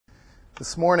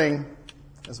This morning,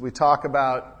 as we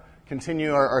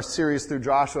continue our series through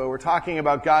Joshua, we're talking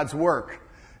about God's work.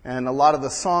 And a lot of the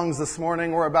songs this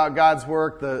morning were about God's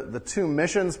work. The two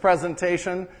missions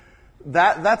presentation,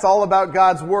 that's all about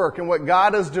God's work and what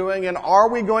God is doing. And are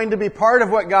we going to be part of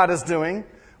what God is doing?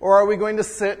 Or are we going to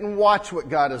sit and watch what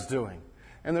God is doing?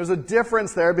 And there's a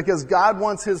difference there because God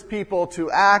wants His people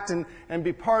to act and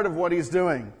be part of what He's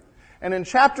doing. And in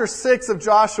chapter 6 of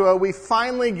Joshua, we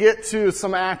finally get to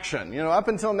some action. You know, up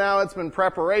until now, it's been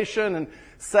preparation and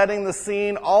setting the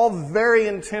scene, all very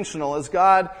intentional. As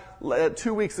God,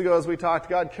 2 weeks ago as we talked,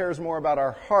 God cares more about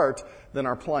our heart than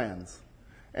our plans.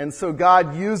 And so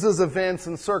God uses events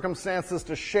and circumstances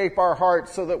to shape our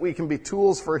hearts so that we can be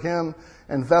tools for Him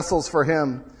and vessels for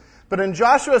Him. But in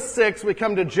Joshua 6, we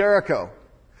come to Jericho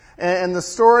and the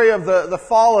story of the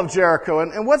fall of Jericho.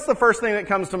 And what's the first thing that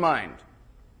comes to mind?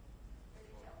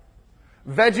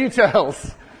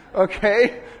 VeggieTales,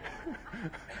 okay?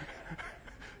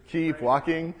 Keep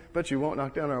walking, but you won't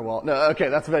knock down our wall. No, okay,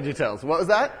 that's VeggieTales. What was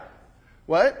that?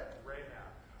 What?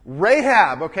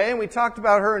 Rahab, okay? And we talked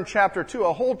about her in chapter 2,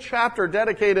 a whole chapter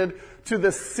dedicated to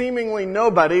this seemingly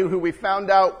nobody who we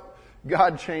found out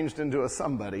God changed into a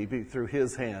somebody through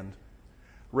His hand.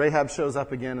 Rahab shows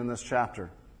up again in this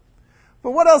chapter.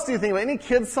 But what else do you think about? Any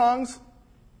kids' songs?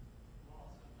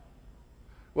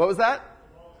 What was that?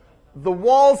 The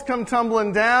walls come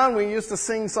tumbling down. We used to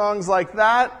sing songs like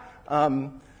that.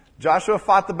 Joshua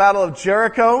fought the Battle of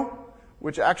Jericho,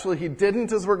 which actually he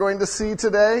didn't, as we're going to see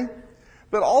today.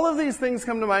 But all of these things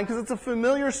come to mind because it's a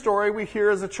familiar story we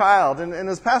hear as a child. And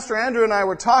as Pastor Andrew and I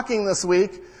were talking this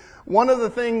week, one of the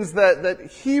things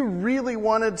that he really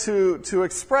wanted to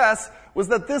express was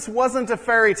that this wasn't a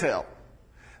fairy tale.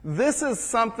 This is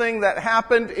something that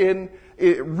happened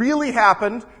it really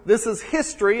happened. This is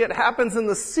history. It happens in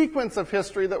the sequence of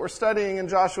history that we're studying in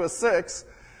Joshua 6.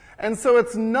 And so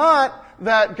it's not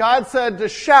that God said to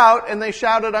shout, and they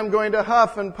shouted, "I'm going to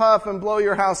huff and puff and blow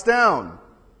your house down."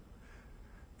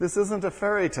 This isn't a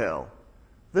fairy tale.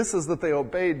 This is that they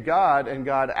obeyed God, and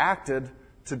God acted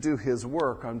to do His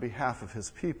work on behalf of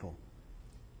His people.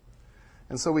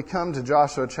 And so we come to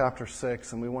Joshua chapter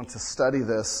 6, and we want to study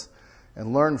this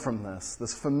and learn from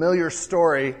this familiar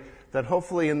story that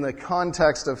hopefully in the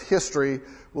context of history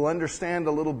we'll understand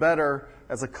a little better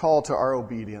as a call to our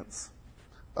obedience,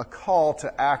 a call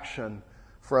to action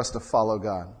for us to follow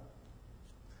God.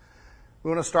 We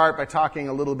want to start by talking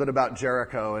a little bit about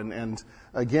Jericho. And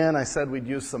again, I said we'd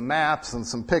use some maps and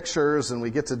some pictures, and we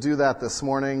get to do that this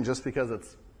morning just because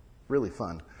it's really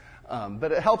fun.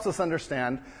 But it helps us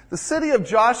understand. The city of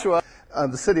Jericho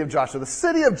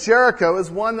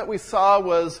is one that we saw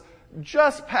was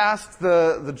just past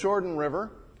the Jordan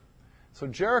River. So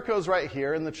Jericho's right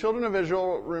here, and the children of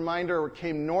Israel, reminder,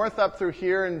 came north up through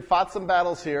here and fought some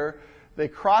battles here. They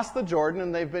crossed the Jordan,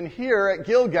 and they've been here at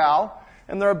Gilgal,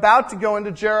 and they're about to go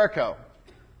into Jericho.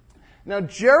 Now,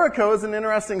 Jericho is an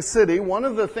interesting city. One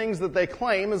of the things that they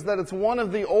claim is that it's one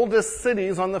of the oldest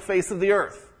cities on the face of the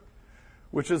earth,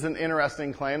 which is an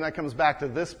interesting claim. That comes back to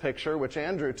this picture, which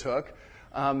Andrew took.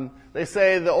 They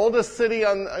say the oldest city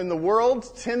in the world,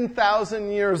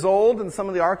 10,000 years old, and some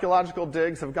of the archaeological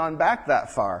digs have gone back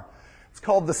that far. It's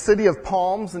called the City of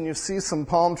Palms, and you see some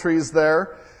palm trees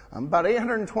there, about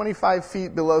 825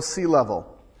 feet below sea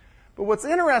level. But what's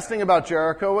interesting about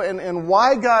Jericho, and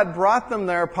why God brought them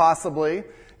there possibly,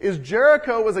 is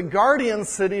Jericho was a guardian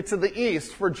city to the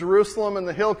east for Jerusalem and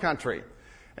the hill country.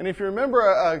 And if you remember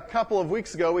a couple of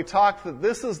weeks ago, we talked that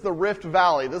this is the Rift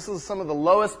Valley. This is some of the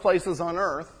lowest places on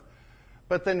earth.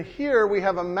 But then here we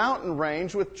have a mountain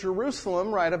range with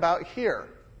Jerusalem right about here.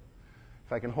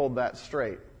 If I can hold that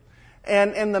straight.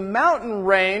 And the mountain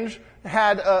range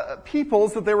had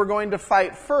peoples that they were going to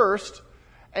fight first.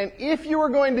 And if you were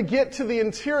going to get to the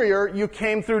interior, you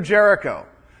came through Jericho.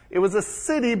 It was a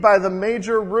city by the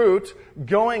major route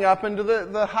going up into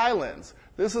the highlands.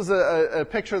 This is a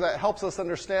picture that helps us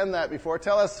understand that before.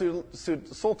 Tel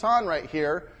Sultan right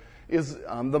here is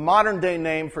the modern day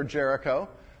name for Jericho.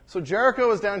 So Jericho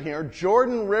is down here.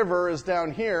 Jordan River is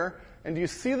down here. And do you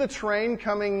see the terrain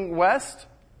coming west?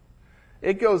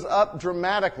 It goes up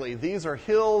dramatically. These are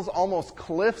hills, almost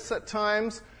cliffs at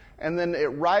times. And then it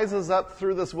rises up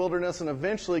through this wilderness and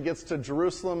eventually gets to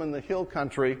Jerusalem and the hill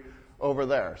country over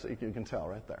there. So you can tell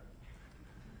right there.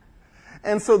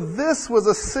 And so this was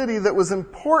a city that was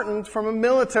important from a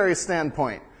military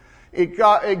standpoint. It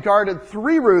guarded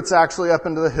 3 routes actually up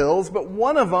into the hills, but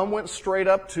one of them went straight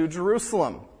up to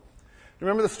Jerusalem.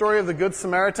 Remember the story of the Good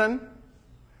Samaritan?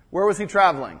 Where was he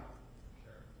traveling?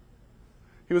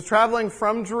 He was traveling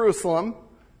from Jerusalem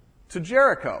to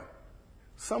Jericho,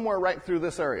 somewhere right through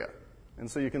this area. And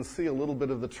so you can see a little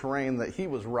bit of the terrain that he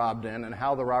was robbed in and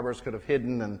how the robbers could have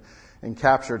hidden and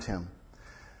captured him.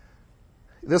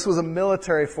 This was a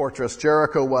military fortress,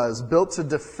 Jericho was, built to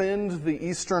defend the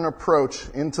eastern approach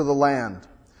into the land.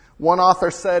 One author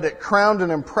said it crowned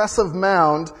an impressive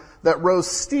mound that rose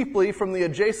steeply from the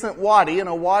adjacent wadi, and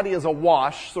a wadi is a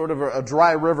wash, sort of a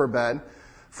dry riverbed,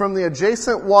 from the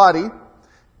adjacent wadi,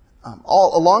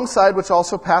 all alongside which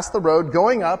also passed the road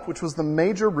going up, which was the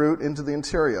major route into the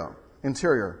interior.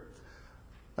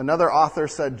 Another author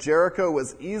said Jericho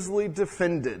was easily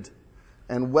defended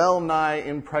and well nigh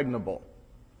impregnable.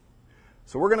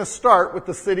 So we're going to start with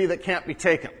the city that can't be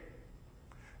taken.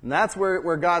 And that's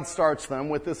where God starts them,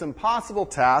 with this impossible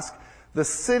task. The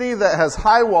city that has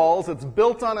high walls, it's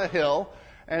built on a hill,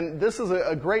 and this is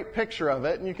a great picture of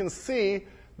it. And you can see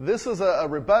this is a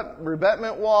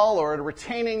revetment wall or a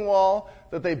retaining wall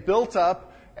that they built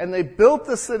up, and they built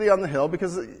the city on the hill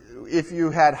because if you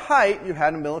had height, you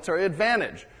had a military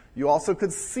advantage. You also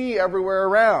could see everywhere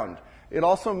around. It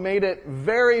also made it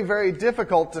very, very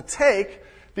difficult to take,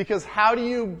 because how do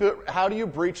you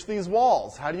breach these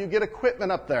walls? How do you get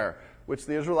equipment up there, which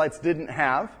the Israelites didn't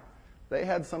have? They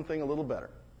had something a little better.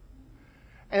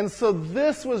 And so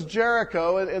this was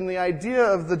Jericho and the idea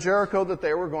of the Jericho that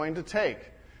they were going to take.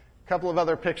 A couple of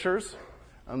other pictures.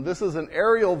 This is an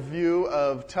aerial view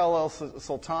of Tel El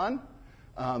Sultan,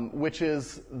 which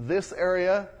is this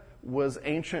area was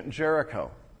ancient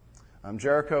Jericho.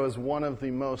 Jericho is one of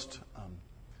the most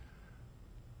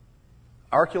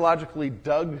archaeologically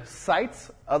dug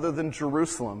sites other than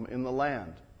Jerusalem in the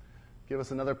land. Give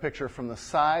us another picture from the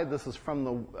side. This is from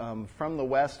the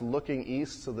west looking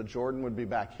east, so the Jordan would be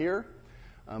back here.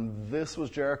 This was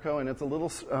Jericho, and it's a little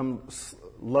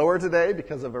lower today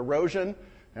because of erosion,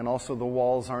 and also the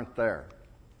walls aren't there.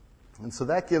 And so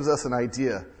that gives us an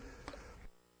idea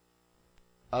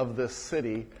of this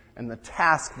city and the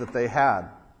task that they had.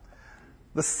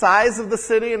 The size of the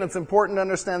city, and it's important to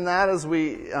understand that as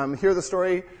we hear the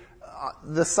story,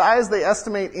 the size they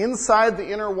estimate inside the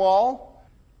inner wall,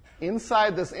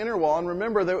 inside this inner wall, and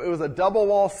remember that it was a double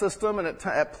wall system, and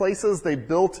at places they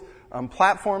built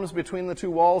platforms between the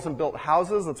two walls and built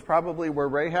houses. That's probably where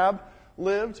Rahab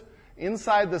lived.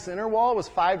 Inside this inner wall was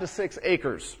 5 to 6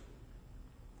 acres.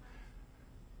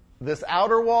 This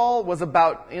outer wall was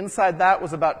inside that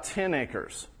was about 10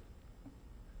 acres.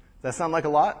 Does that sound like a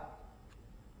lot?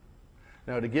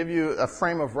 Now, to give you a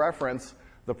frame of reference,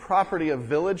 the property of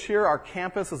Village here, our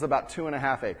campus, is about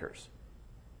 2.5 acres.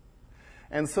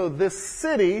 And so this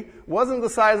city wasn't the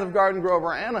size of Garden Grove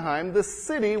or Anaheim. This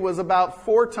city was about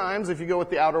 4 times, if you go with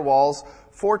the outer walls,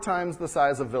 4 times the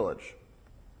size of Village.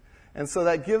 And so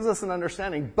that gives us an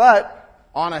understanding. But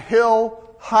on a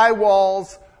hill, high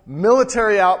walls,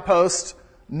 military outpost,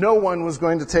 no one was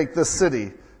going to take this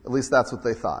city. At least that's what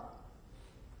they thought.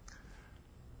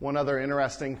 One other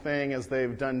interesting thing is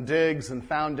they've done digs and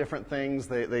found different things.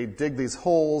 They dig these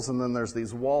holes, and then there's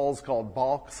these walls called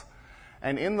balks.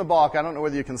 And in the balk, I don't know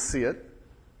whether you can see it.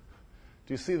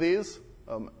 Do you see these?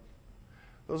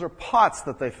 Those are pots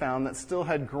that they found that still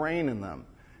had grain in them.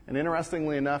 And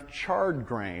interestingly enough, charred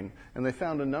grain. And they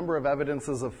found a number of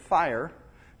evidences of fire.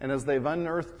 And as they've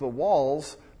unearthed the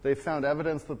walls, they've found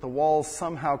evidence that the walls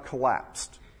somehow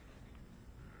collapsed.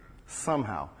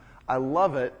 Somehow. I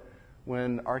love it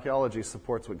when archaeology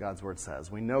supports what God's Word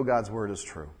says. We know God's Word is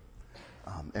true.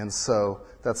 And so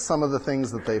that's some of the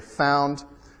things that they found.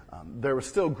 There was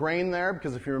still grain there,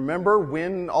 because if you remember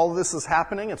when all this is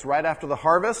happening, it's right after the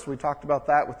harvest. We talked about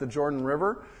that with the Jordan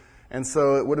River. And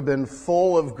so it would have been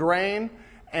full of grain.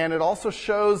 And it also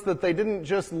shows that they didn't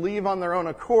just leave on their own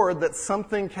accord, that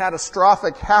something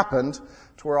catastrophic happened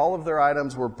to where all of their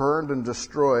items were burned and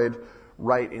destroyed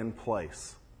right in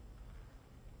place.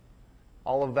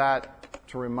 All of that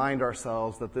to remind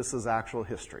ourselves that this is actual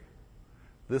history.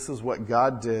 This is what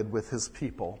God did with His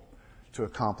people to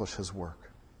accomplish His work.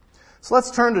 So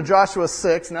let's turn to Joshua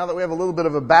 6, now that we have a little bit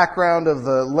of a background of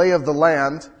the lay of the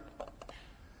land.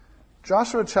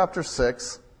 Joshua chapter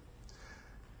 6.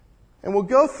 And we'll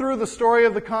go through the story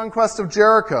of the conquest of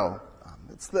Jericho.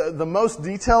 It's the most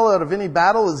detail out of any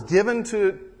battle is given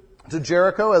to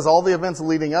Jericho, as all the events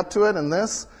leading up to it and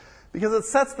this, because it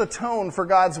sets the tone for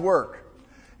God's work.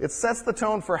 It sets the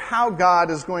tone for how God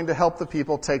is going to help the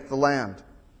people take the land.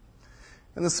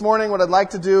 And this morning, what I'd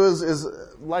like to do is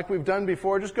like we've done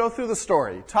before, just go through the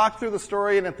story. Talk through the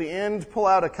story, and at the end, pull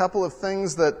out a couple of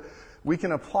things that we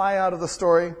can apply out of the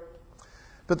story.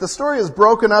 But the story is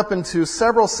broken up into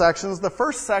several sections. The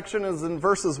first section is in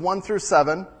verses 1 through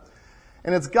 7.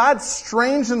 And it's God's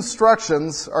strange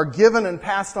instructions are given and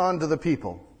passed on to the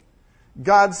people.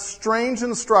 God's strange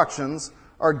instructions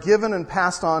are given and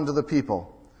passed on to the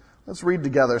people. Let's read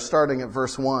together, starting at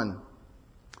verse 1.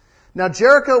 Now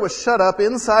Jericho was shut up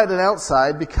inside and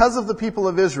outside because of the people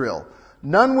of Israel.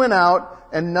 None went out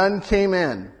and none came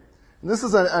in. And this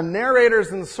is a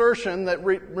narrator's insertion that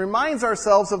reminds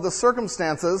ourselves of the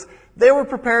circumstances. They were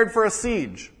prepared for a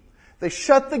siege. They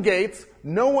shut the gates,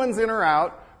 no one's in or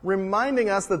out, reminding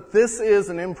us that this is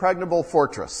an impregnable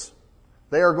fortress.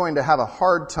 They are going to have a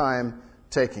hard time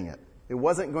taking it. It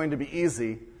wasn't going to be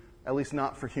easy, at least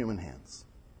not for human hands.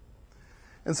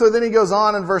 And so then he goes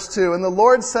on in verse 2, and the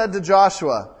Lord said to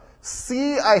Joshua,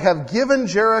 "See, I have given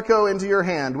Jericho into your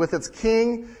hand with its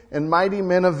king and mighty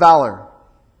men of valor."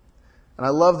 And I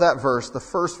love that verse, the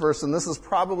first verse, and this is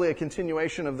probably a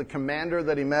continuation of the commander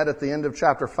that he met at the end of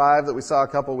chapter 5 that we saw a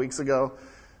couple weeks ago.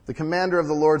 The commander of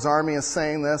the Lord's army is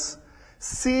saying this,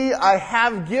 "See, I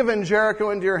have given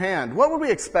Jericho into your hand." What would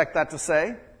we expect that to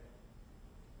say?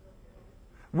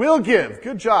 Will give.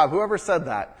 Good job, whoever said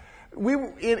that.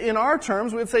 In our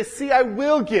terms, we'd say, "See, I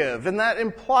will give," and that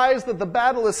implies that the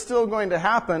battle is still going to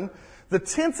happen. The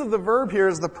tense of the verb here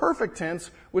is the perfect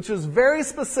tense, which is very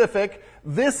specific.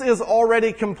 This is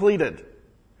already completed.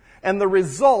 And the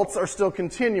results are still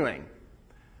continuing.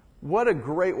 What a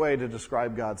great way to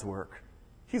describe God's work.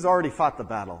 He's already fought the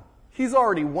battle. He's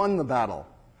already won the battle.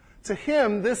 To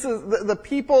him, this is the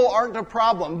people aren't a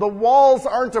problem. The walls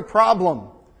aren't a problem.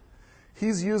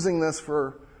 He's using this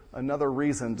for another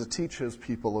reason, to teach his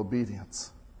people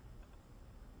obedience.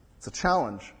 It's a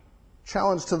challenge.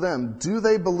 Challenge to them. Do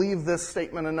they believe this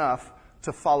statement enough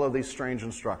to follow these strange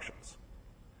instructions?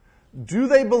 Do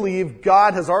they believe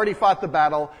God has already fought the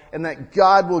battle and that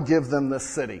God will give them this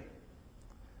city?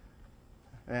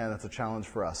 And that's a challenge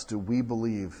for us. Do we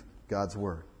believe God's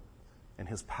word and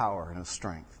his power and his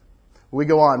strength? We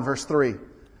go on, verse 3,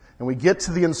 and we get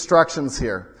to the instructions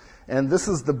here. And this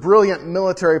is the brilliant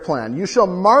military plan. "You shall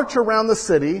march around the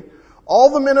city, all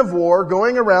the men of war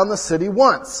going around the city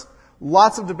once."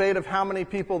 Lots of debate of how many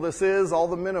people this is. All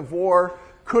the men of war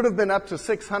could have been up to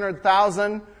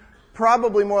 600,000,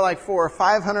 probably more like 400,000 or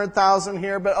 500,000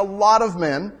 here, but a lot of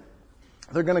men.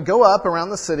 They're going to go up around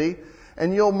the city,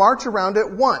 and you'll march around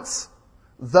it once.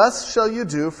 Thus shall you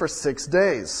do for 6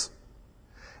 days.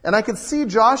 And I could see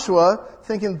Joshua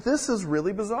thinking, this is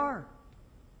really bizarre.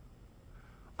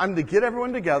 I'm to get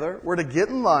everyone together, we're to get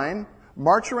in line,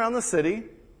 march around the city,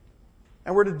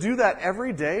 and we're to do that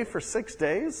every day for 6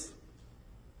 days?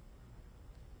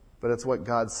 But it's what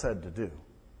God said to do.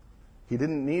 He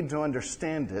didn't need to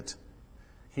understand it.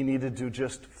 He needed to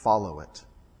just follow it.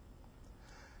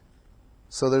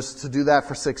 So there's to do that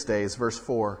for 6 days. Verse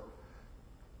 4.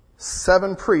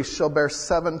 7 priests shall bear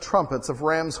 7 trumpets of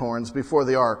ram's horns before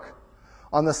the ark.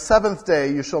 On the 7th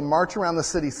day you shall march around the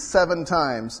city 7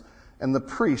 times, and the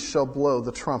priests shall blow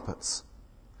the trumpets.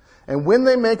 And when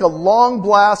they make a long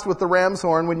blast with the ram's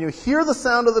horn, when you hear the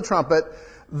sound of the trumpet,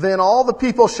 then all the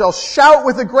people shall shout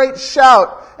with a great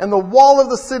shout, and the wall of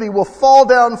the city will fall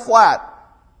down flat.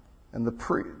 And the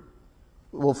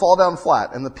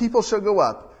people shall go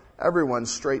up, everyone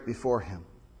straight before him.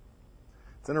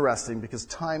 It's interesting because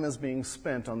time is being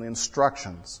spent on the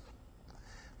instructions,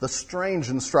 the strange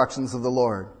instructions of the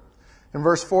Lord. In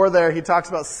verse 4 there, he talks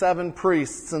about 7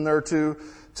 priests, and they're to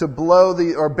blow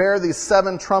or bear these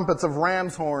 7 trumpets of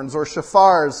ram's horns or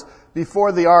shofars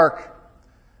before the ark.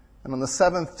 And on the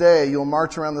 7th day, you'll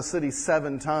march around the city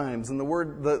 7 times. And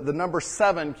the number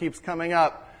 7 keeps coming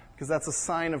up because that's a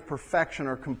sign of perfection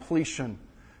or completion,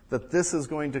 that this is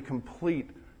going to complete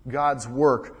God's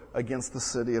work against the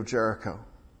city of Jericho.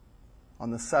 On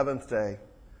the 7th day,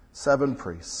 7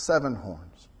 priests, 7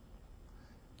 horns,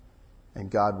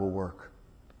 and God will work.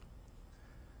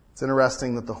 It's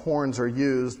interesting that the horns are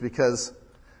used because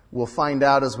we'll find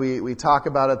out as we talk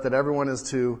about it that everyone is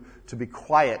to be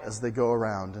quiet as they go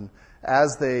around. And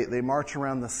as they march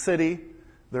around the city,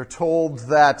 they're told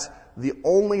that the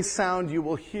only sound you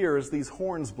will hear is these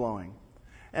horns blowing.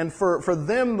 And for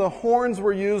them, the horns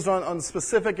were used on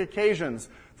specific occasions.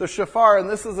 The shofar, and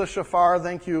this is a shofar,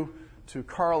 thank you to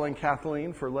Carl and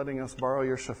Kathleen for letting us borrow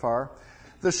your shofar.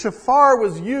 The shofar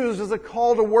was used as a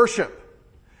call to worship.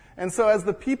 And so as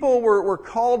the people were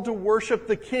called to worship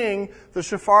the king, the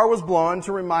shofar was blown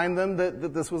to remind them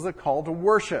that this was a call to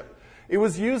worship. It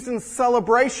was used in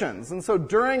celebrations. And so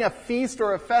during a feast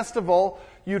or a festival,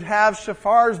 you'd have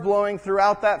shofars blowing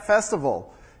throughout that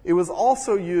festival. It was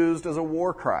also used as a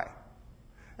war cry.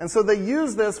 And so they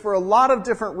used this for a lot of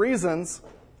different reasons,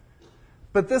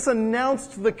 but this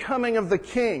announced the coming of the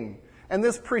king. And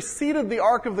this preceded the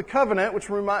Ark of the Covenant, which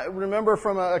remember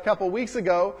from a couple weeks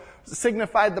ago,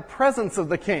 signified the presence of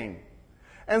the king.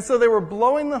 And so they were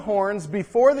blowing the horns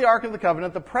before the Ark of the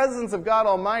Covenant, the presence of God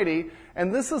Almighty,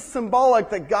 and this is symbolic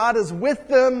that God is with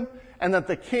them and that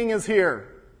the king is here.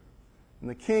 And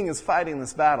the king is fighting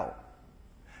this battle.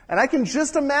 And I can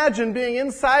just imagine being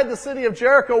inside the city of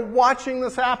Jericho watching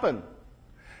this happen.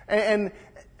 And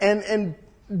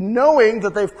knowing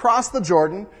that they've crossed the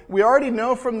Jordan. We already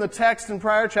know from the text in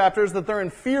prior chapters that they're in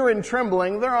fear and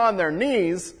trembling. They're on their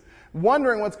knees,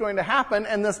 wondering what's going to happen.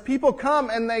 And this people come,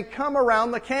 and they come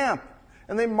around the camp.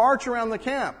 And they march around the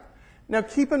camp. Now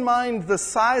keep in mind the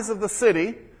size of the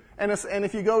city. And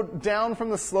if you go down from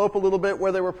the slope a little bit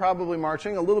where they were probably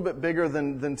marching, a little bit bigger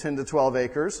than 10 to 12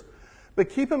 acres. But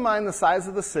keep in mind the size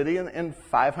of the city and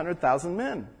 500,000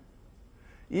 men.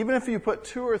 Even if you put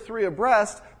 2 or 3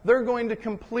 abreast, they're going to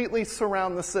completely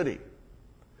surround the city.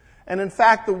 And in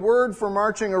fact, the word for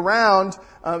marching around,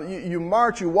 you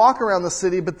walk around the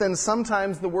city, but then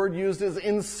sometimes the word used is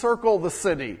encircle the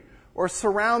city or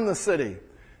surround the city.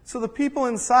 So the people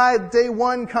inside, day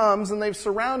one comes and they've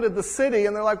surrounded the city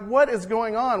and they're like, what is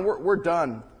going on? We're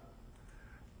done.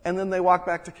 And then they walk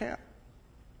back to camp.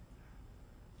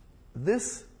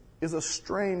 This is a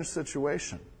strange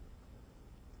situation.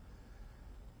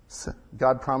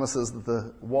 God promises that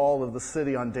the wall of the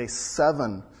city on day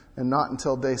 7, and not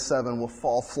until day 7, will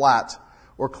fall flat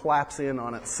or collapse in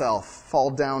on itself,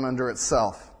 fall down under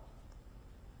itself.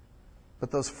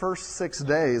 But those first 6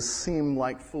 days seem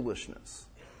like foolishness.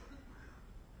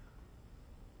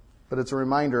 But it's a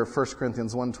reminder of 1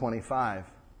 Corinthians 1:25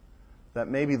 that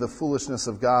maybe the foolishness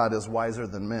of God is wiser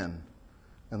than men,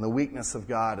 and the weakness of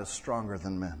God is stronger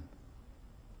than men.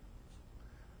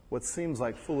 What seems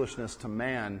like foolishness to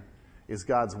man is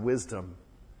God's wisdom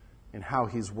in how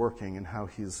He's working and how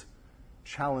He's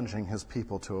challenging His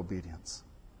people to obedience.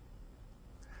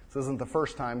 This isn't the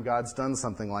first time God's done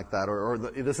something like that, or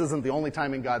this isn't the only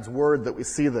time in God's Word that we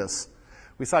see this.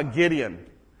 We saw Gideon.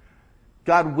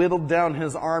 God whittled down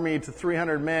his army to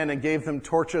 300 men and gave them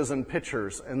torches and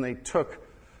pitchers, and they took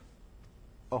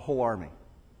a whole army.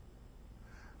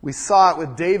 We saw it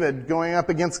with David going up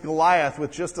against Goliath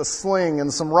with just a sling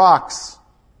and some rocks.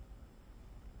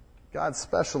 God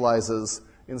specializes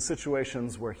in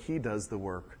situations where He does the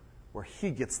work, where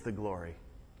He gets the glory,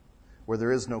 where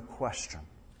there is no question.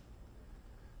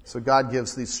 So God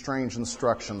gives these strange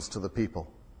instructions to the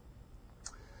people.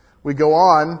 We go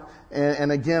on,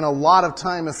 and again, a lot of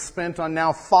time is spent on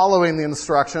now following the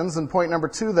instructions. And point number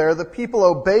 2 there, the people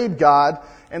obeyed God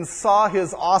and saw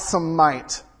His awesome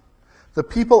might. The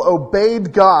people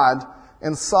obeyed God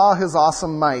and saw His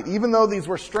awesome might. Even though these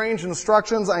were strange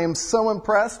instructions, I am so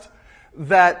impressed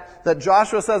that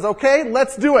Joshua says, okay,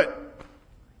 let's do it.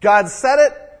 God said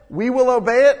it, we will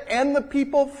obey it, and the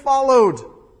people followed.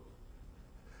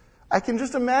 I can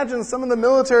just imagine some of the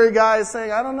military guys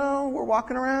saying, I don't know, we're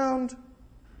walking around.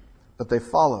 But they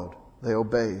followed. They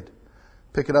obeyed.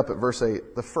 Pick it up at verse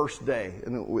 8, the first day.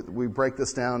 And we break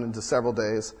this down into several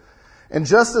days. And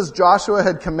just as Joshua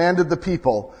had commanded the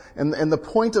people, and the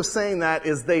point of saying that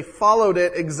is they followed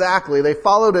it exactly. They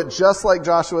followed it just like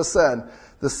Joshua said.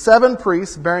 The 7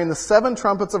 priests bearing the 7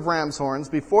 trumpets of ram's horns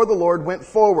before the Lord went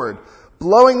forward,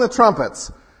 blowing the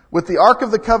trumpets, with the ark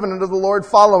of the covenant of the Lord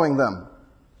following them.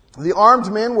 The armed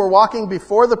men were walking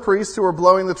before the priests who were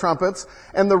blowing the trumpets,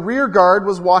 and the rear guard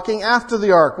was walking after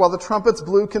the ark, while the trumpets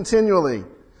blew continually.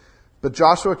 But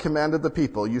Joshua commanded the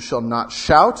people, you shall not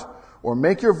shout or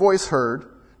make your voice heard,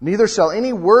 neither shall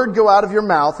any word go out of your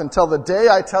mouth until the day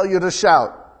I tell you to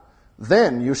shout.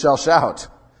 Then you shall shout.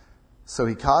 So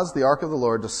he caused the ark of the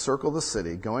Lord to circle the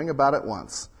city, going about it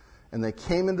once, and they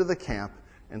came into the camp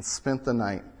and spent the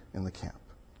night in the camp.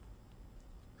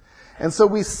 And so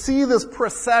we see this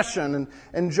procession,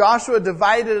 and Joshua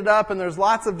divided it up, and there's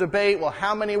lots of debate. Well,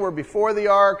 how many were before the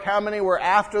ark? How many were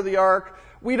after the ark?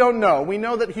 We don't know. We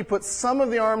know that he put some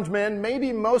of the armed men,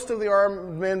 maybe most of the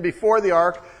armed men before the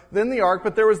ark, then the ark,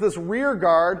 but there was this rear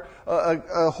guard,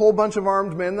 a whole bunch of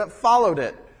armed men that followed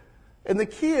it. And the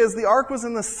key is the ark was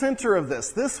in the center of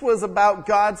this. This was about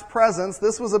God's presence.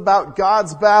 This was about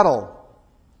God's battle.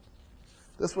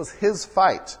 This was His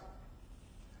fight.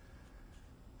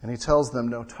 And he tells them,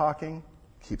 no talking,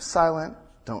 keep silent,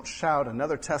 don't shout.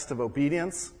 Another test of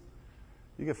obedience.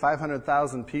 You get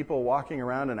 500,000 people walking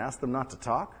around and ask them not to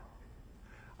talk?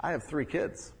 I have 3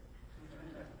 kids.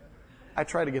 I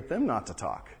try to get them not to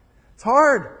talk. It's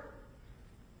hard.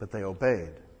 But they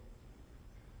obeyed.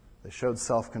 They showed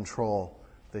self-control.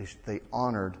 They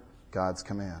honored God's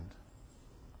command.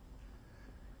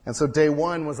 And so day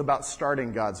 1 was about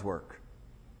starting God's work.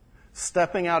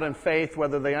 Stepping out in faith,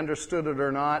 whether they understood it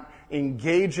or not,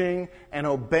 engaging and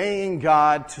obeying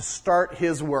God to start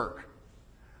His work.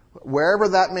 Wherever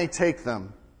that may take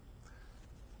them,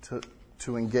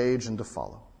 to engage and to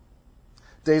follow.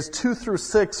 Days 2 through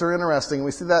 6 are interesting.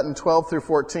 We see that in 12 through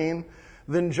 14.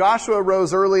 Then Joshua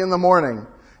rose early in the morning,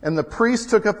 and the priests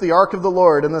took up the ark of the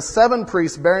Lord, and the 7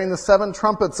 priests bearing the 7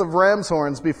 trumpets of ram's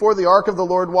horns before the ark of the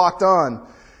Lord walked on.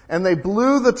 And they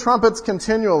blew the trumpets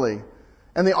continually.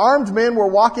 And the armed men were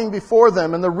walking before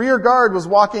them, and the rear guard was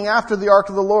walking after the ark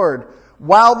of the Lord,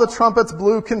 while the trumpets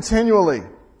blew continually.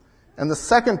 And the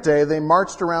second day they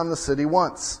marched around the city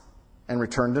once, and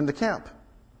returned into camp.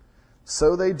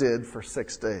 So they did for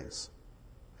 6 days.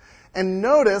 And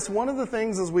notice, one of the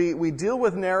things as we deal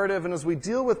with narrative and as we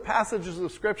deal with passages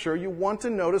of Scripture, you want to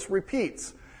notice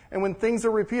repeats. And when things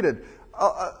are repeated,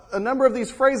 a number of these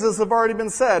phrases have already been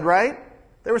said, right?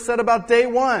 They were said about day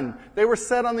 1. They were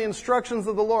said on the instructions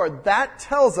of the Lord. That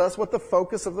tells us what the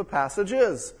focus of the passage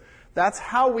is. That's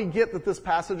how we get that this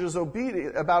passage is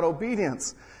about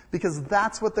obedience, because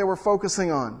that's what they were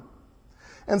focusing on.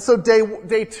 And so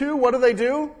day 2, what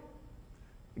do?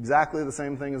 Exactly the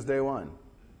same thing as day 1.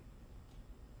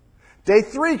 Day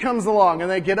 3 comes along and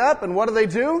they get up, and what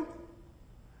do?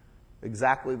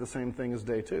 Exactly the same thing as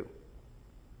day 2.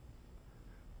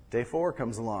 Day 4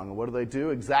 comes along, and what do?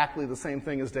 Exactly the same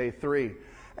thing as day 3.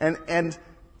 And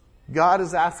God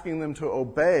is asking them to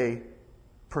obey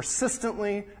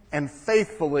persistently and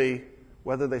faithfully,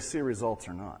 whether they see results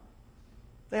or not.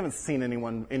 They haven't seen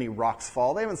any rocks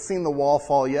fall. They haven't seen the wall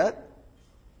fall yet.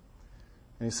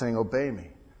 And he's saying, obey me.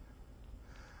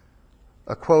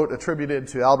 A quote attributed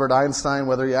to Albert Einstein,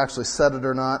 whether he actually said it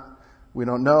or not, we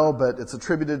don't know, but it's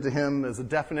attributed to him as a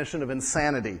definition of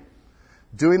insanity.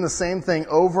 Doing the same thing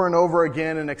over and over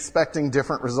again and expecting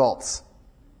different results.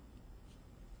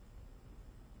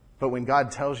 But when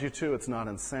God tells you to, it's not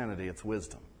insanity, it's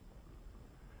wisdom.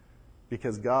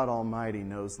 Because God Almighty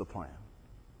knows the plan.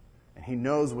 And He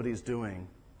knows what He's doing.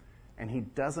 And He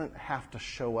doesn't have to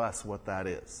show us what that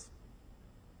is.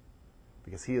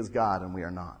 Because He is God and we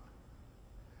are not.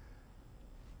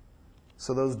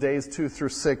 So those days 2 through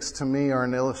 6 to me are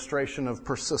an illustration of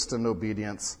persistent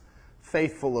obedience.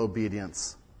 Faithful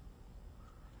obedience.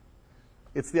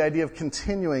 It's the idea of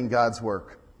continuing God's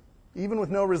work, even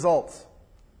with no results.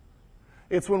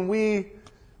 It's when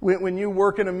you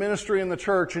work in a ministry in the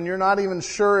church and you're not even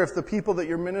sure if the people that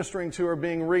you're ministering to are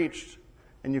being reached,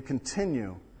 and you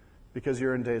continue because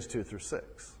you're in days 2 through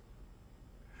 6.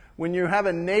 When you have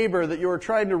a neighbor that you are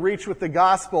trying to reach with the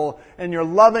gospel and you're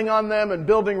loving on them and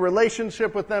building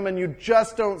relationship with them and you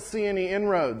just don't see any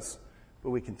inroads,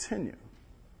 but we continue.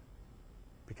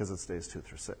 Because it's days 2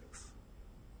 through 6.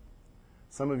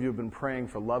 Some of you have been praying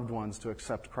for loved ones to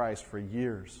accept Christ for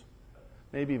years,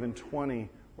 maybe even 20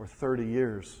 or 30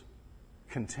 years.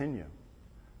 Continue.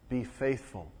 Be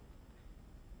faithful.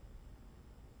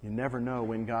 You never know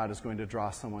when God is going to draw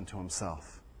someone to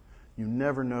Himself. You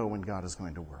never know when God is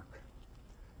going to work.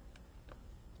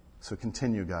 So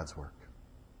continue God's work.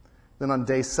 Then on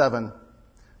day 7,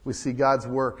 we see God's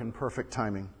work in perfect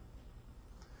timing.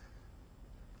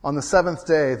 On the 7th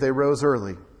day, they rose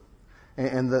early.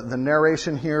 And the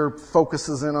narration here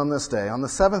focuses in on this day. On the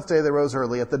 7th day, they rose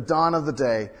early at the dawn of the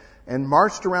day and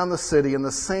marched around the city in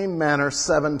the same manner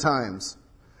 7 times.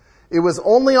 It was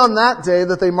only on that day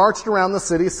that they marched around the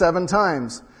city 7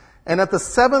 times. And at the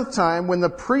 7th time, when the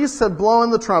priests had blown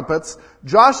the trumpets,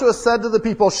 Joshua said to the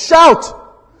people, "Shout!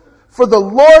 For the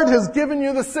Lord has given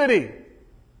you the city."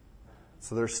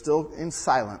 So they're still in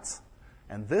silence.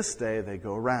 And this day they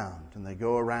go around and they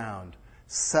go around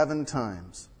 7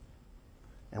 times.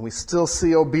 And we still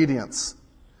see obedience.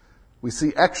 We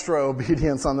see extra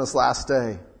obedience on this last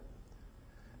day.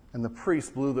 And the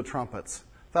priests blew the trumpets.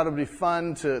 Thought it would be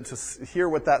fun to hear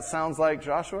what that sounds like.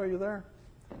 Joshua, are you there?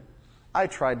 I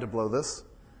tried to blow this.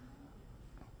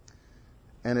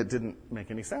 And it didn't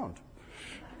make any sound.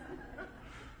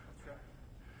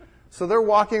 So they're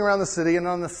walking around the city, and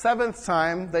on the 7th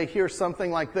time, they hear something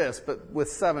like this, but with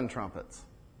 7 trumpets.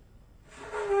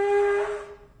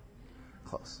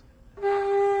 Close.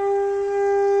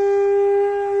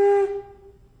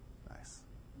 Nice.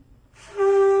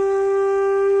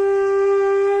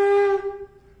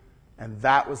 And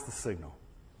that was the signal.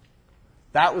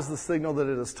 That was the signal that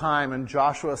it is time, and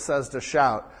Joshua says to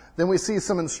shout. Then we see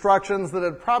some instructions that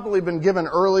had probably been given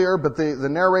earlier, but the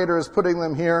narrator is putting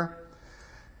them here.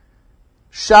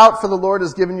 Shout, for the Lord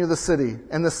has given you the city,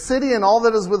 and the city and all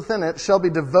that is within it shall be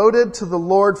devoted to the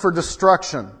Lord for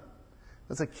destruction.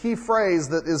 That's a key phrase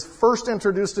that is first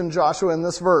introduced in Joshua in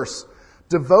this verse.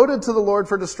 Devoted to the Lord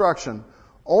for destruction.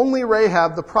 Only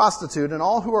Rahab the prostitute and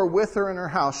all who are with her in her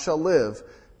house shall live,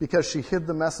 because she hid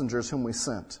the messengers whom we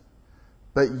sent.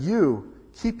 But you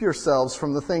keep yourselves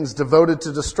from the things devoted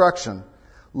to destruction.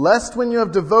 lest when you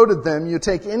have devoted them, you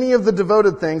take any of the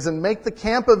devoted things and make the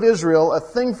camp of Israel a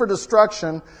thing for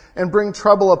destruction and bring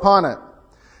trouble upon it.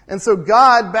 And so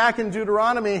God, back in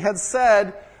Deuteronomy, had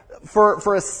said,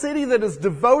 for a city that is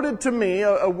devoted to me,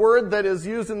 a word that is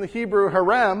used in the Hebrew,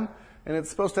 harem, and it's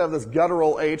supposed to have this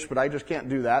guttural H, but I just can't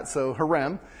do that, so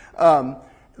harem.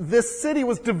 This city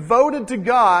was devoted to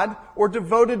God or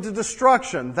devoted to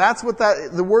destruction. That's what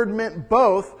the word meant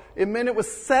both. It meant it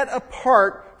was set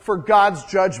apart for God's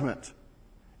judgment.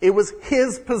 It was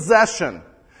His possession.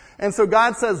 And so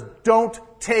God says, don't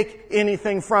take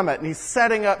anything from it. And He's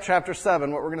setting up chapter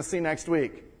 7, what we're going to see next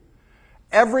week.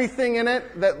 Everything in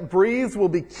it that breathes will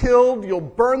be killed. You'll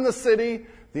burn the city.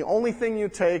 The only thing you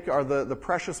take are the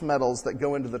precious metals that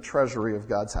go into the treasury of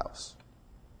God's house.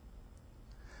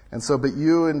 And so, but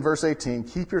you, in verse 18,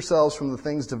 keep yourselves from the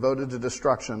things devoted to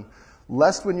destruction,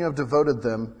 lest when you have devoted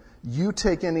them, you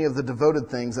take any of the devoted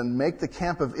things and make the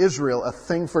camp of Israel a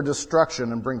thing for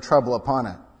destruction and bring trouble upon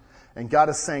it. And God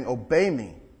is saying, obey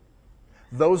me.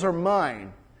 Those are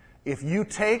mine. If you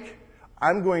take,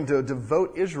 I'm going to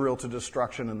devote Israel to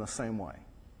destruction in the same way.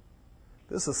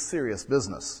 This is serious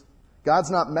business.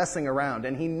 God's not messing around,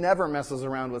 and He never messes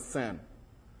around with sin.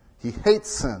 He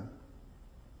hates sin.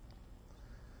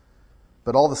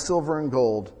 But all the silver and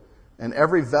gold and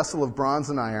every vessel of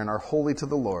bronze and iron are holy to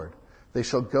the Lord. They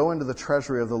shall go into the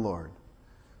treasury of the Lord.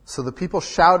 So the people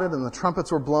shouted and the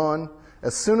trumpets were blown.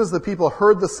 As soon as the people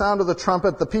heard the sound of the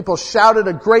trumpet, the people shouted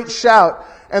a great shout,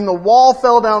 and the wall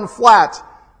fell down flat,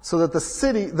 so that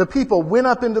the people went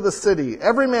up into the city,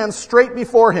 every man straight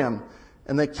before him,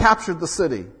 and they captured the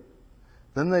city.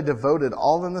 Then they devoted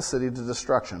all in the city to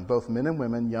destruction, both men and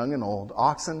women, young and old,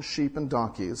 oxen, sheep, and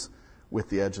donkeys, with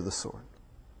the edge of the sword.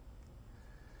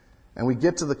 And we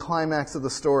get to the climax of the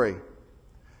story.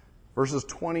 Verses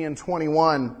 20 and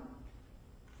 21,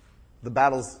 the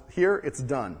battle's here, it's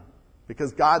done.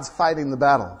 Because God's fighting the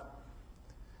battle.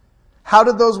 How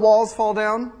did those walls fall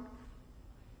down?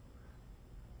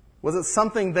 Was it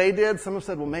something they did? Some have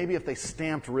said, well, maybe if they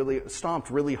stomped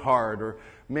really hard, or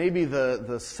maybe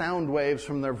the sound waves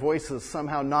from their voices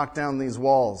somehow knocked down these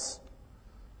walls.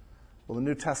 Well, the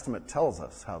New Testament tells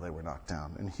us how they were knocked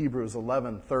down. In Hebrews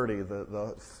 11:30,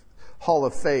 the hall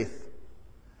of faith.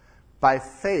 By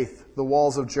faith, the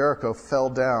walls of Jericho fell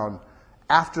down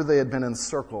after they had been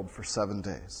encircled for 7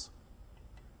 days.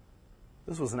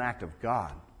 This was an act of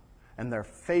God, and their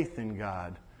faith in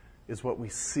God is what we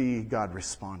see God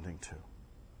responding to.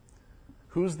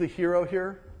 Who's the hero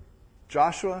here?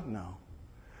 Joshua? No.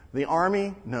 The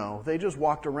army? No. They just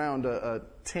walked around a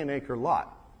 10-acre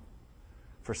lot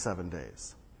for 7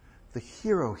 days. The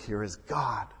hero here is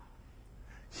God.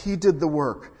 He did the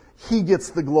work. He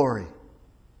gets the glory.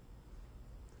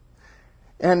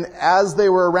 And as they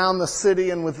were around the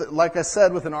city, and with, like I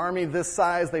said, with an army this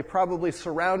size, they probably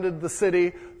surrounded the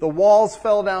city. The walls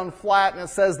fell down flat, and it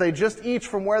says they just each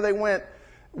from where they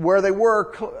were,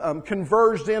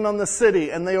 converged in on the city,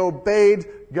 and they obeyed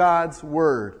God's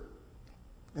word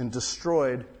and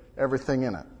destroyed everything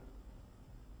in it,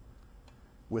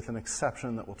 with an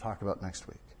exception that we'll talk about next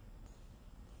week.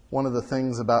 One of the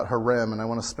things about harem, and I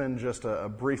want to spend just a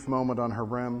brief moment on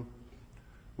harem.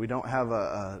 We don't have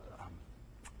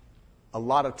a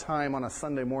lot of time on a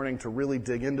Sunday morning to really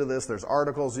dig into this. There's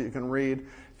articles that you can read.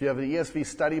 If you have the ESV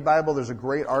Study Bible, there's a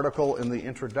great article in the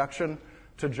introduction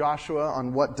to Joshua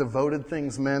on what devoted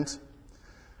things meant.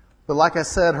 But like I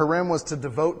said, harem was to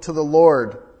devote to the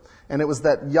Lord. And it was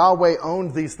that Yahweh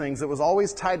owned these things. It was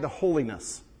always tied to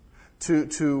holiness.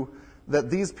 To that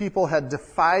these people had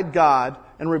defied God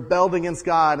and rebelled against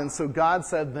God. And so God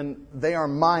said, then they are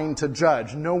mine to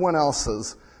judge. No one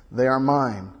else's. They are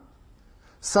mine.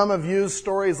 Some have used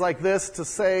stories like this to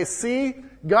say, see,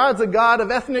 God's a God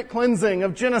of ethnic cleansing,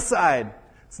 of genocide.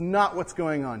 It's not what's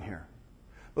going on here.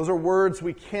 Those are words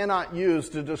we cannot use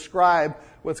to describe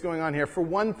what's going on here. For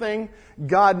one thing,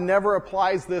 God never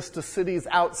applies this to cities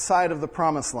outside of the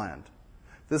Promised Land.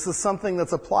 This is something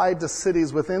that's applied to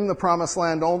cities within the Promised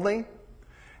Land only.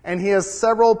 And He has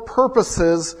several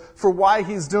purposes for why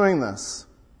He's doing this.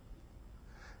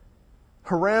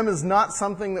 Harem is not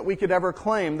something that we could ever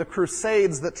claim. The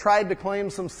Crusades that tried to claim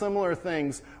some similar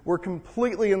things were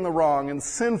completely in the wrong and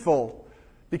sinful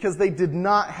because they did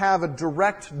not have a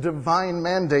direct divine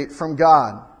mandate from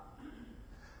God.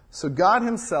 So God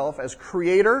Himself, as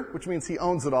creator, which means He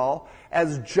owns it all,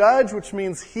 as judge, which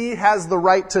means He has the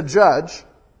right to judge,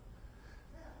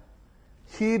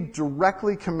 He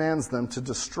directly commands them to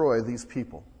destroy these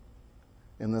people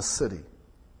in this city.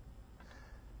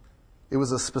 It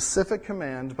was a specific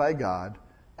command by God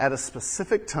at a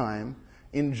specific time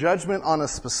in judgment on a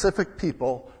specific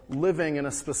people living in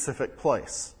a specific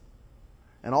place.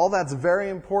 And all that's very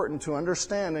important to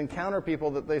understand and counter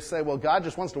people that they say, well, God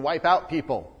just wants to wipe out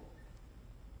people.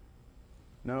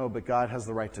 No, but God has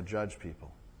the right to judge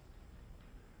people.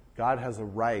 God has a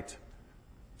right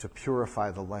to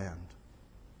purify the land.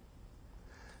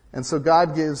 And so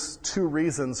God gives two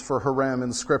reasons for Harem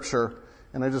in Scripture,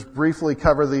 and I just briefly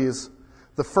cover these.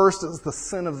 The first is the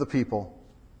sin of the people.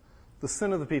 The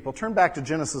sin of the people. Turn back to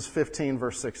Genesis 15,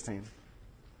 verse 16.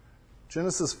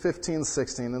 Genesis 15,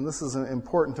 16, and this is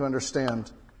important to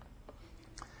understand.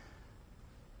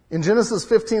 In Genesis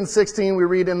 15, 16, we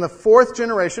read, in the fourth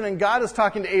generation, and God is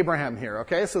talking to Abraham here,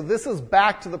 okay? So this is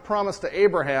back to the promise to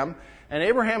Abraham, and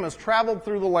Abraham has traveled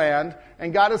through the land,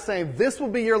 and God is saying, this will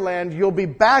be your land, you'll be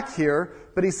back here,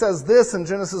 but he says this in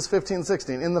Genesis 15,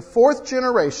 16, in the fourth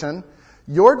generation,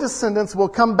 your descendants will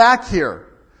come back here,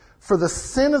 for the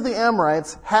sin of the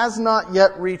Amorites has not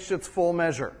yet reached its full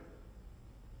measure.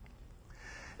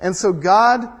 And so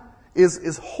God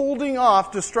is holding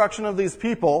off destruction of these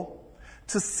people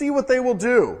to see what they will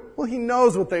do. Well, he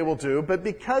knows what they will do, but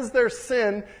because their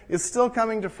sin is still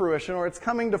coming to fruition, or it's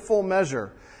coming to full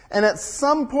measure, and at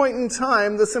some point in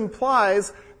time, this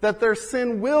implies that their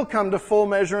sin will come to full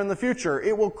measure in the future.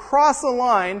 It will cross a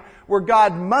line where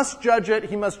God must judge it.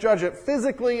 He must judge it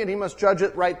physically, and he must judge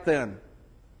it right then.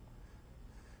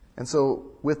 And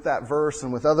so with that verse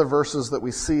and with other verses that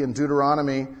we see in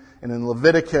Deuteronomy and in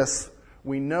Leviticus,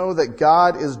 we know that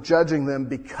God is judging them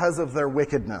because of their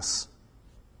wickedness.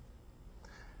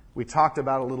 We talked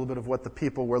about a little bit of what the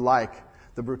people were like.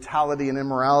 The brutality and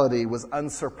immorality was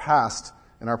unsurpassed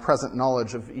in our present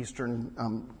knowledge of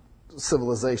Eastern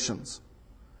civilizations.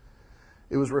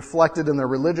 It was reflected in their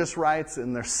religious rites,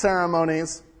 in their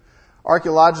ceremonies.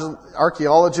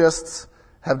 Archaeologists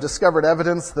have discovered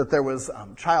evidence that there was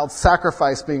child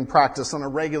sacrifice being practiced on a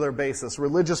regular basis,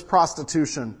 religious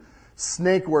prostitution,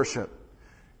 snake worship.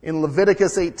 In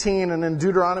Leviticus 18 and in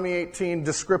Deuteronomy 18,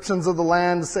 descriptions of the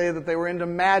land say that they were into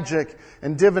magic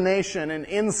and divination and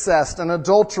incest and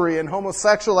adultery and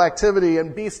homosexual activity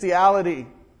and bestiality.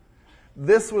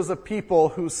 This was a people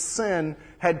whose sin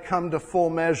had come to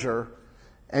full measure,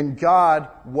 and God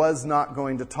was not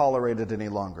going to tolerate it any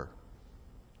longer.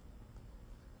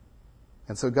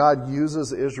 And so God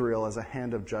uses Israel as a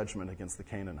hand of judgment against the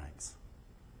Canaanites.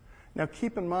 Now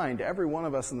keep in mind, every one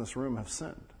of us in this room have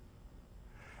sinned.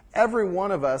 Every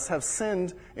one of us have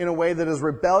sinned in a way that is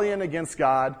rebellion against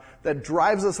God, that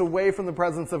drives us away from the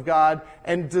presence of God,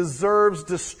 and deserves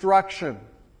destruction.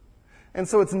 And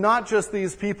so it's not just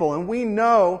these people. And we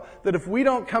know that if we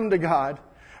don't come to God,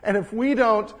 and if we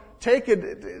don't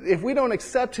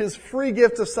accept His free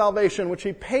gift of salvation, which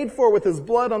He paid for with His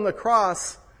blood on the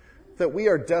cross, that we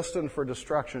are destined for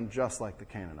destruction just like the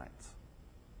Canaanites.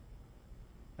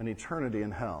 An eternity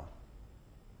in hell,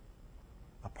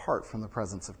 apart from the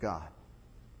presence of God.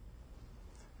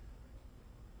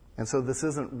 And so this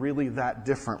isn't really that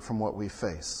different from what we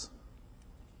face.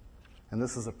 And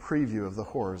this is a preview of the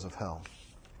horrors of hell.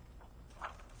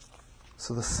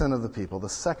 So the sin of the people. The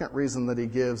second reason that he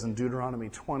gives in Deuteronomy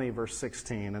 20, verse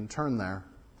 16, and turn there.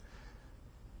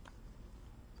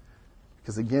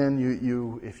 Because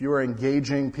again, if you are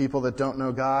engaging people that don't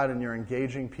know God and you're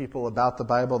engaging people about the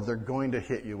Bible, they're going to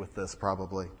hit you with this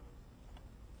probably.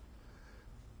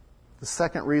 The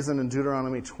second reason in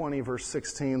Deuteronomy 20, verse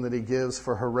 16, that he gives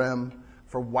for Harem,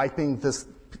 for wiping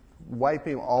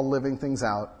all living things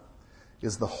out,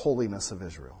 is the holiness of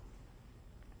Israel.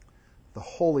 The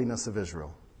holiness of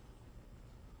Israel.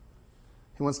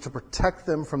 He wants to protect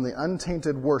them from the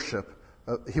untainted worship.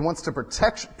 He wants to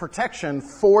protection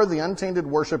for the untainted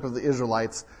worship of the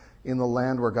Israelites in the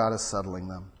land where God is settling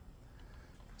them.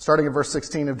 Starting at verse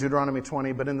 16 of Deuteronomy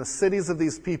 20, but in the cities of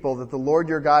these people that the Lord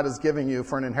your God is giving you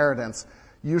for an inheritance,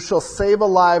 you shall save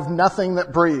alive nothing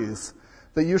that breathes,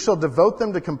 that you shall devote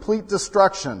them to complete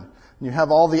destruction. And you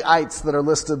have all the ites that are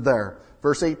listed there.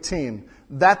 Verse 18,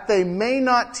 that they may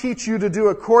not teach you to do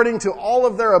according to all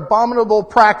of their abominable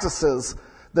practices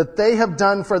that they have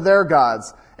done for their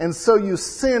gods, and so you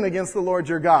sin against the Lord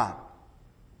your God.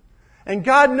 And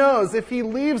God knows if He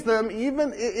leaves them,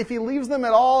 even if He leaves them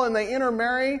at all and they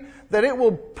intermarry, that it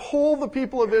will pull the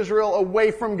people of Israel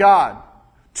away from God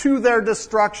to their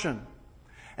destruction.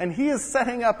 And He is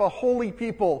setting up a holy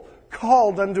people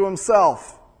called unto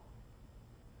Himself.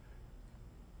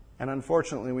 And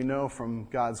unfortunately, we know from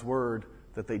God's Word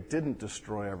that they didn't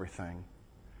destroy everything,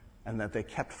 and that they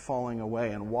kept falling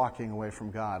away and walking away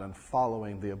from God and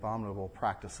following the abominable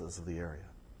practices of the area.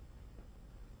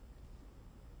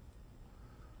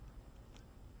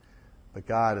 But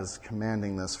God is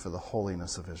commanding this for the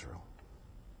holiness of Israel.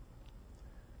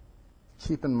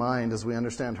 keep in mind as we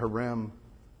understand Harim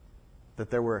that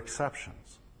there were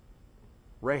exceptions.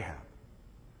 Rahab,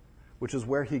 which is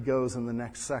where he goes in the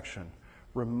next section,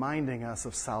 reminding us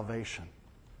of salvation.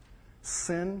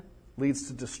 Sin leads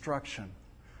to destruction,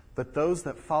 but those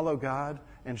that follow God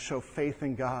and show faith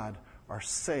in God are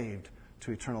saved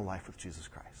to eternal life with Jesus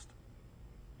Christ.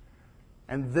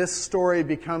 And this story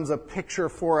becomes a picture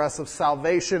for us of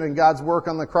salvation and God's work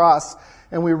on the cross.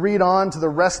 And we read on to the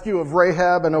rescue of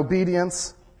Rahab and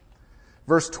obedience.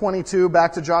 Verse 22,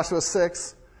 back to Joshua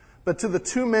 6. But to the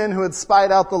 2 men who had spied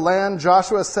out the land,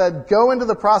 Joshua said, "Go into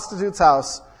the prostitute's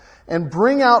house and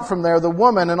bring out from there the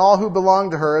woman and all who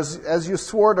belong to her, as you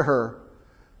swore to her."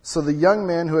 So the young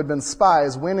men who had been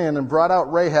spies went in and brought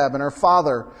out Rahab and her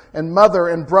father and mother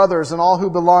and brothers and all who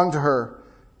belonged to her.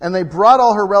 And they brought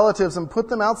all her relatives and put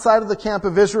them outside of the camp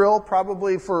of Israel,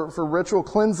 probably for ritual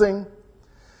cleansing.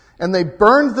 And they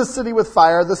burned the city with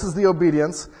fire, this is the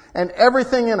obedience, and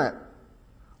everything in it.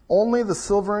 Only the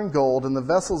silver and gold and the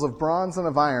vessels of bronze and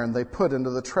of iron they put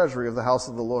into the treasury of the house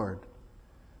of the Lord.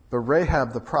 But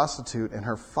Rahab the prostitute and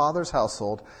her father's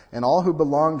household and all who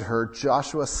belonged to her,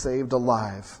 Joshua saved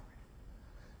alive.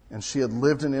 And she has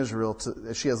lived in Israel to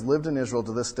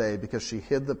this day because she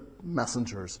hid the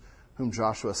messengers whom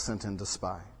Joshua sent in to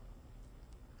spy.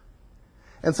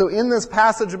 And so in this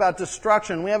passage about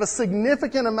destruction, we have a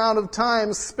significant amount of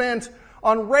time spent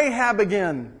on Rahab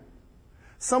again.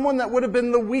 Someone that would have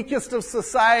been the weakest of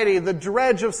society, the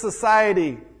dredge of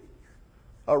society,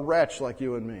 a wretch like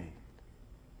you and me.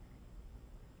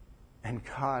 And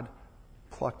God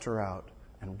plucked her out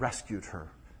and rescued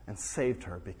her and saved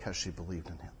her because she believed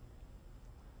in him.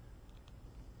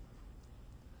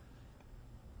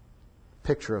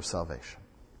 Picture of salvation.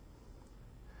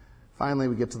 Finally,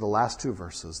 we get to the last 2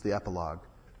 verses, the epilogue.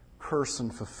 Curse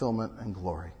and fulfillment and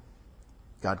glory.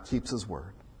 God keeps his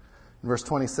word. In verse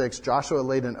 26, Joshua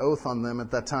laid an oath on them at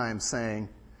that time, saying,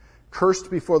 "Cursed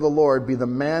before the Lord be the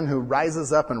man who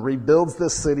rises up and rebuilds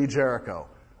this city, Jericho."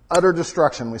 Utter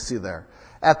destruction we see there.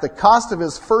 "At the cost of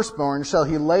his firstborn shall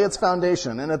he lay its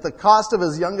foundation, and at the cost of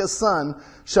his youngest son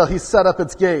shall he set up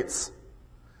its gates."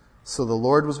 So the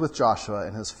Lord was with Joshua,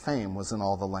 and his fame was in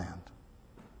all the land.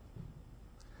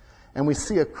 And we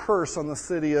see a curse on the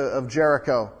city of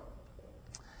Jericho.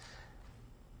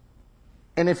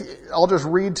 And I'll just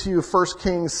read to you 1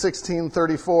 Kings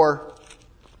 16:34.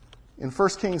 In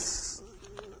 1 Kings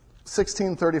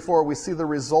 16:34, we see the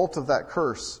result of that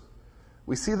curse.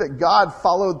 We see that God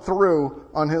followed through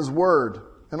on his word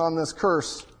and on this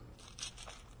curse.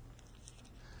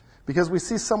 Because we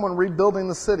see someone rebuilding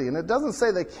the city. And it doesn't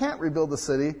say they can't rebuild the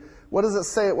city. What does it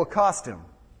say it will cost him?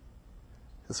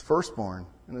 His firstborn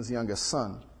and his youngest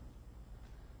son.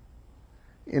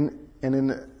 In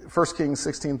 1 Kings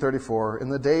 16:34, in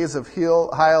the days of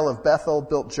Hiel of Bethel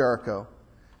built Jericho.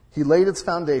 He laid its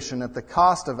foundation at the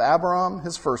cost of Abiram,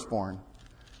 his firstborn,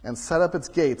 and set up its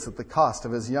gates at the cost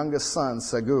of his youngest son,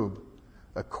 Segub,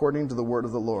 according to the word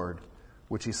of the Lord,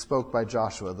 which he spoke by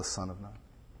Joshua the son of Nun.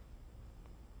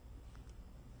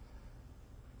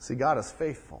 See, God is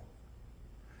faithful.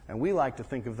 And we like to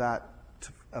think of that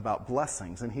about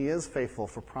blessings, and he is faithful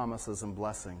for promises and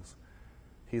blessings.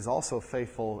 He's also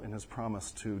faithful in his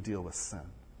promise to deal with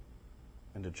sin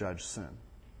and to judge sin.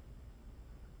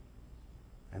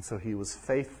 And so he was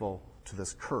faithful to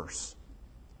this curse.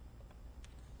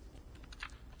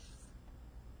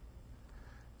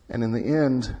 And in the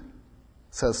end, it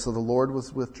says, so the Lord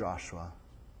was with Joshua,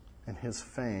 and his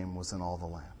fame was in all the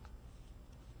land.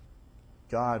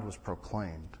 God was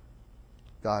proclaimed.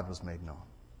 God was made known.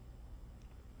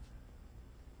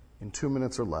 In 2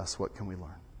 minutes or less, what can we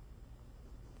learn?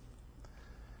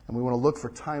 And we want to look for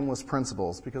timeless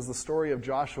principles, because the story of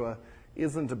Joshua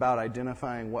isn't about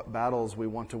identifying what battles we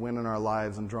want to win in our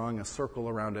lives and drawing a circle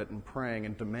around it and praying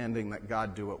and demanding that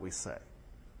God do what we say.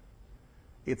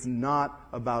 It's not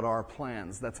about our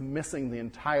plans. That's missing the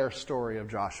entire story of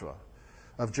Joshua,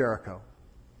 of Jericho.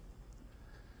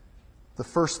 The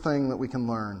first thing that we can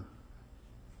learn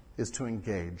is to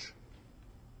engage.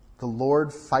 The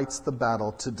Lord fights the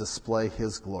battle to display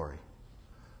his glory.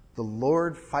 The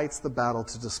Lord fights the battle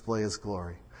to display his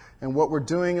glory. And what we're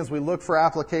doing as we look for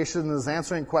applications is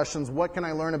answering questions. What can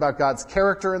I learn about God's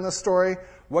character in this story?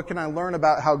 What can I learn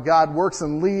about how God works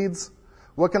and leads?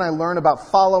 What can I learn about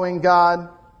following God?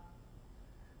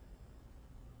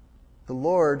 The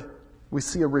Lord, we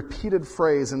see a repeated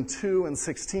phrase in 2 and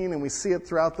 16, and we see it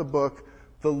throughout the book.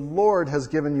 The Lord has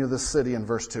given you this city in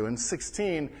verse 2. In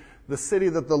 16, the city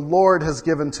that the Lord has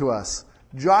given to us.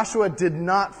 Joshua did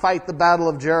not fight the battle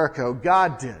of Jericho.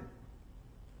 God did.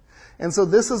 And so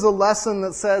this is a lesson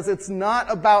that says it's not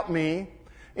about me.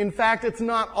 In fact, it's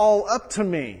not all up to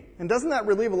me. And doesn't that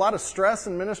relieve a lot of stress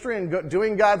in ministry and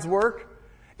doing God's work?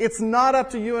 It's not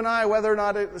up to you and I whether or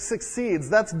not it succeeds.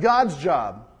 That's God's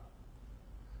job.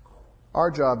 Our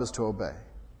job is to obey.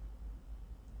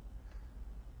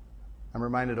 I'm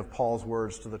reminded of Paul's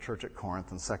words to the church at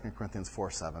Corinth in 2 Corinthians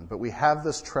 4:7. But we have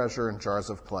this treasure in jars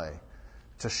of clay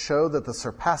to show that the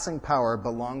surpassing power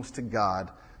belongs to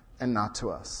God and not to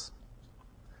us.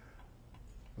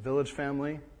 Village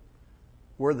family,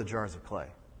 we're the jars of clay.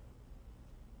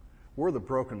 We're the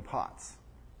broken pots.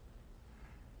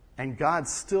 And God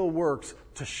still works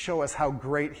to show us how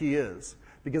great He is.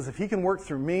 Because if He can work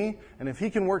through me, and if He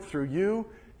can work through you,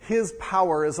 His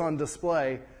power is on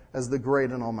display as the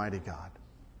great and almighty God.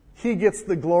 He gets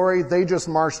the glory. They just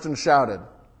marched and shouted.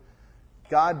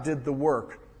 God did the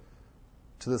work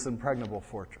to this impregnable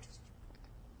fortress.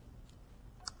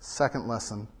 Second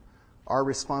lesson, our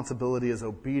responsibility is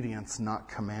obedience, not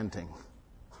commanding.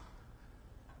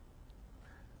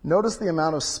 Notice the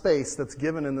amount of space that's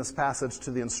given in this passage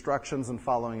to the instructions and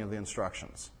following of the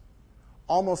instructions.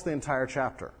 Almost the entire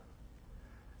chapter.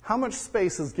 How much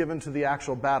space is given to the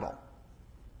actual battle?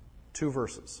 2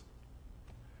 verses.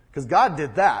 Because God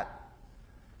did that.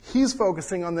 He's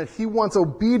focusing on that He wants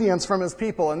obedience from His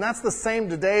people. And that's the same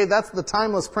today. That's the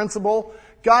timeless principle.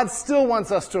 God still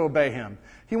wants us to obey Him.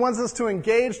 He wants us to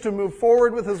engage, to move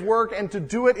forward with His work, and to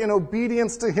do it in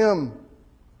obedience to Him.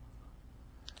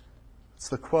 It's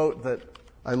the quote that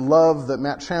I love that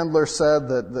Matt Chandler said,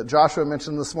 that Joshua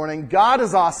mentioned this morning. God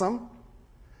is awesome.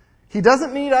 He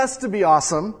doesn't need us to be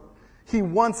awesome. He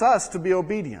wants us to be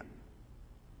obedient.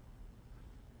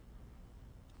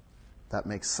 That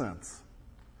makes sense.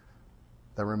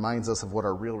 That reminds us of what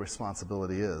our real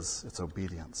responsibility is. It's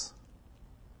obedience.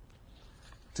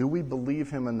 Do we believe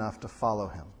Him enough to follow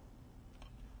Him?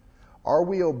 Are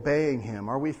we obeying Him?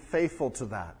 Are we faithful to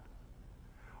that?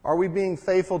 Are we being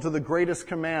faithful to the greatest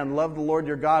command, love the Lord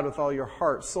your God with all your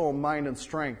heart, soul, mind, and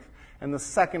strength? And the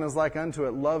second is like unto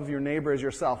it, love your neighbor as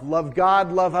yourself. Love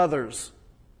God, love others.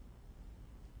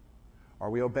 Are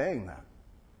we obeying that?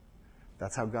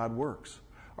 That's how God works.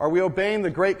 Are we obeying the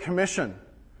Great Commission,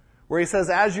 where He says,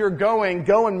 as you're going,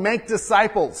 go and make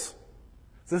disciples?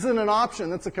 This isn't an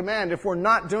option, it's a command. If we're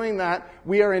not doing that,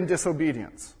 we are in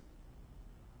disobedience.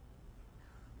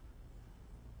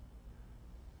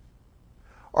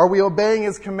 Are we obeying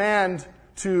His command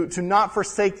to not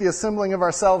forsake the assembling of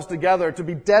ourselves together, to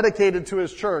be dedicated to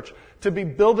His church, to be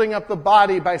building up the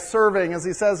body by serving, as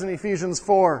He says in Ephesians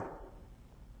 4?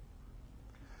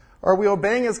 Are we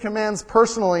obeying His commands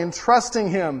personally and trusting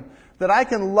Him that I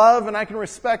can love and I can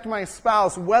respect my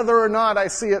spouse whether or not I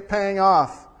see it paying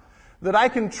off? That I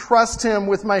can trust Him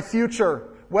with my future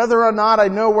whether or not I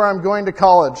know where I'm going to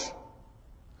college?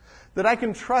 That I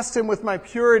can trust Him with my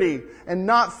purity and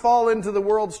not fall into the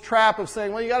world's trap of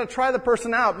saying, well, you got to try the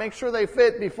person out, make sure they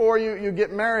fit before you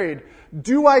get married.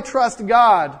 Do I trust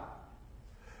God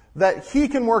that He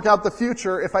can work out the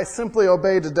future if I simply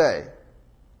obey today?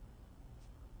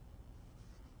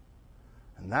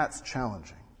 And that's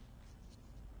challenging.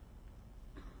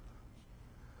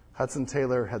 Hudson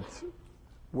Taylor had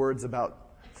words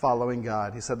about following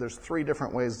God. He said there's 3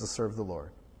 different ways to serve the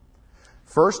Lord.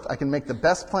 First, I can make the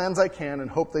best plans I can and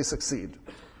hope they succeed.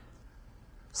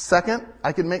 Second,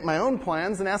 I can make my own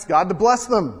plans and ask God to bless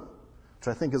them, which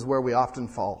I think is where we often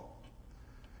fall.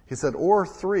 He said, or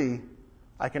 3,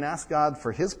 I can ask God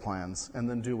for His plans and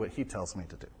then do what He tells me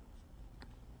to do.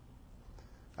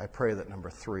 I pray that number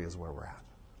 3 is where we're at.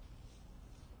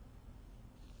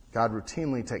 God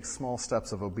routinely takes small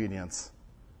steps of obedience,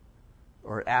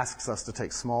 or asks us to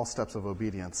take small steps of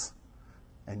obedience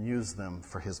and use them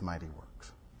for His mighty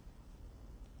works.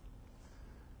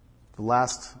 The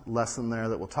last lesson there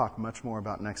that we'll talk much more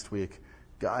about next week,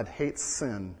 God hates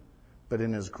sin, but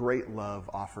in His great love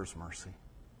offers mercy.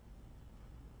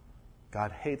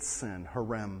 God hates sin,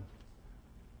 harem.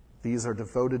 These are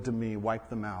devoted to me, wipe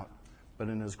them out. But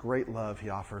in His great love, He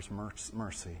offers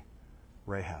mercy,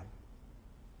 Rahab.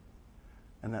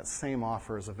 And that same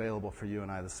offer is available for you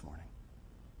and I this morning.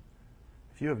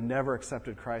 If you have never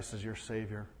accepted Christ as your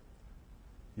Savior,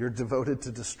 you're devoted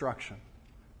to destruction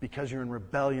because you're in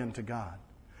rebellion to God.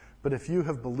 But if you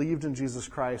have believed in Jesus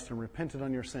Christ and repented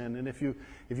on your sin, and if you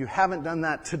haven't done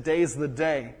that, today's the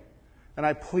day. And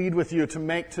I plead with you to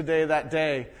make today that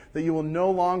day, that you will no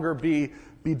longer be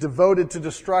devoted to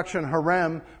destruction,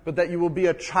 harem, but that you will be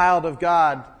a child of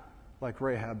God like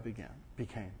Rahab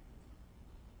became.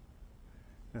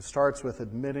 And it starts with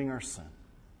admitting our sin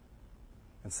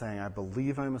and saying, I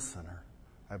believe I'm a sinner.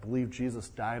 I believe Jesus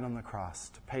died on the cross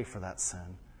to pay for that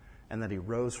sin, and that He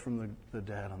rose from the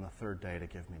dead on the 3rd day to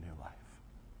give me new life.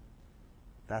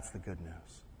 That's the good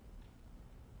news.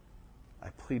 I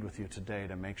plead with you today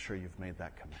to make sure you've made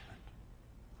that commitment.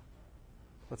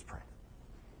 Let's pray.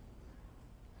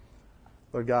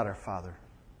 Lord God, our Father,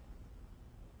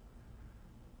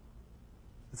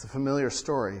 it's a familiar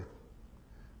story,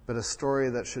 but a story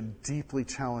that should deeply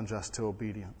challenge us to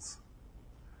obedience,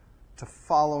 to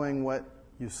following what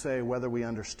you say, whether we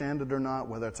understand it or not,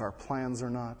 whether it's our plans or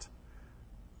not,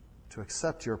 to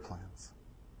accept your plans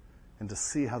and to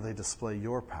see how they display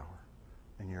your power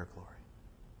and your glory.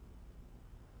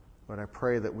 Lord, I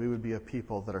pray that we would be a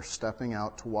people that are stepping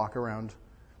out to walk around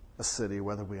a city,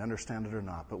 whether we understand it or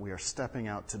not, but we are stepping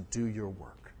out to do your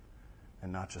work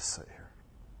and not just sit here.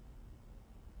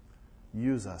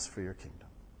 Use us for your kingdom.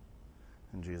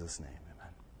 In Jesus' name.